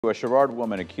A Sherrard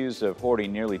woman accused of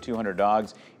hoarding nearly 200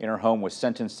 dogs in her home was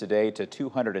sentenced today to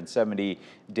 270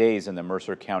 days in the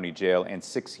Mercer County Jail and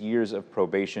 6 years of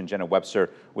probation. Jenna Webster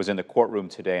was in the courtroom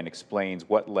today and explains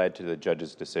what led to the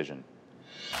judge's decision.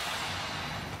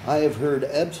 I have heard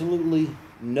absolutely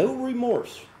no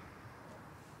remorse,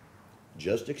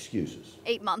 just excuses.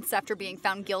 8 months after being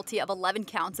found guilty of 11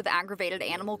 counts of aggravated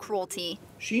animal cruelty,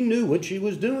 She knew what she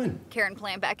was doing. Karen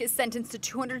Plambeck is sentenced to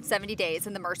 270 days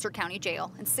in the Mercer County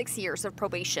Jail and 6 years of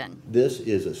probation. This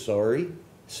is a sorry,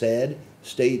 sad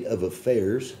state of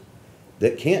affairs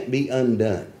that can't be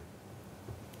undone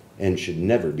and should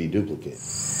never be duplicated.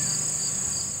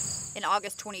 In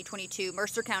August 2022,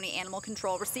 Mercer County Animal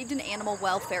Control received an animal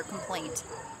welfare complaint.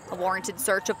 A warranted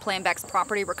search of Plambeck's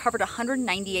property recovered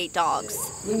 198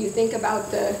 dogs. When you think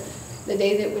about the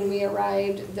day that when we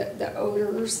arrived, the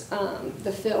odors,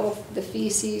 the filth, the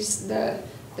feces, the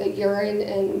urine,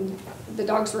 and the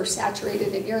dogs were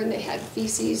saturated in urine. They had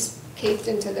feces caked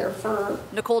into their fur.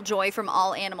 Nicole Joy from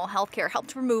All Animal Healthcare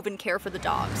helped remove and care for the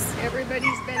dogs.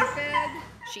 Everybody's been fed.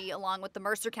 She, along with the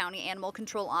Mercer County Animal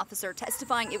Control officer,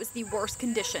 testifying it was the worst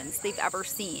conditions they've ever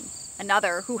seen.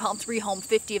 Another, who helped rehome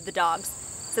 50 of the dogs,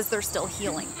 says they're still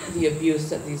healing. The abuse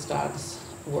that these dogs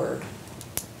were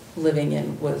living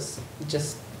in was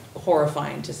just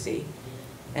horrifying to see.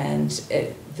 And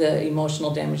the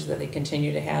emotional damage that they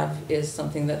continue to have is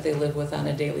something that they live with on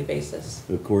a daily basis.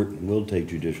 The court will take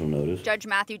judicial notice. Judge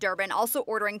Matthew Durbin also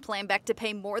ordering Plambeck to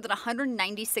pay more than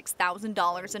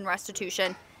 $196,000 in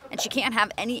restitution, and she can't have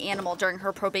any animal during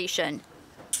her probation.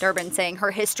 Durbin saying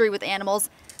her history with animals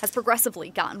has progressively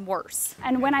gotten worse.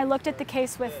 And when I looked at the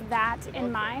case with that in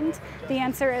mind, the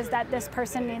answer is that this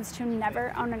person needs to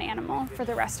never own an animal for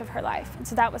the rest of her life. And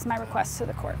so that was my request to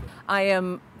the court. I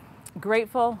am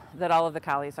grateful that all of the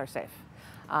collies are safe.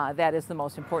 That is the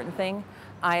most important thing.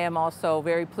 I am also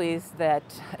very pleased that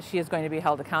she is going to be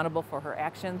held accountable for her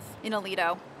actions. In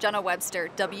Aledo, Jenna Webster,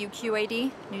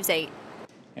 WQAD News 8.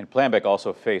 And Plambeck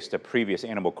also faced a previous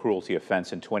animal cruelty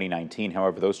offense in 2019.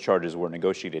 However, those charges were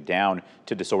negotiated down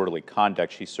to disorderly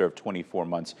conduct. She served 24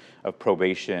 months of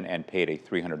probation and paid a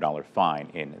 $300 fine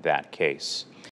in that case.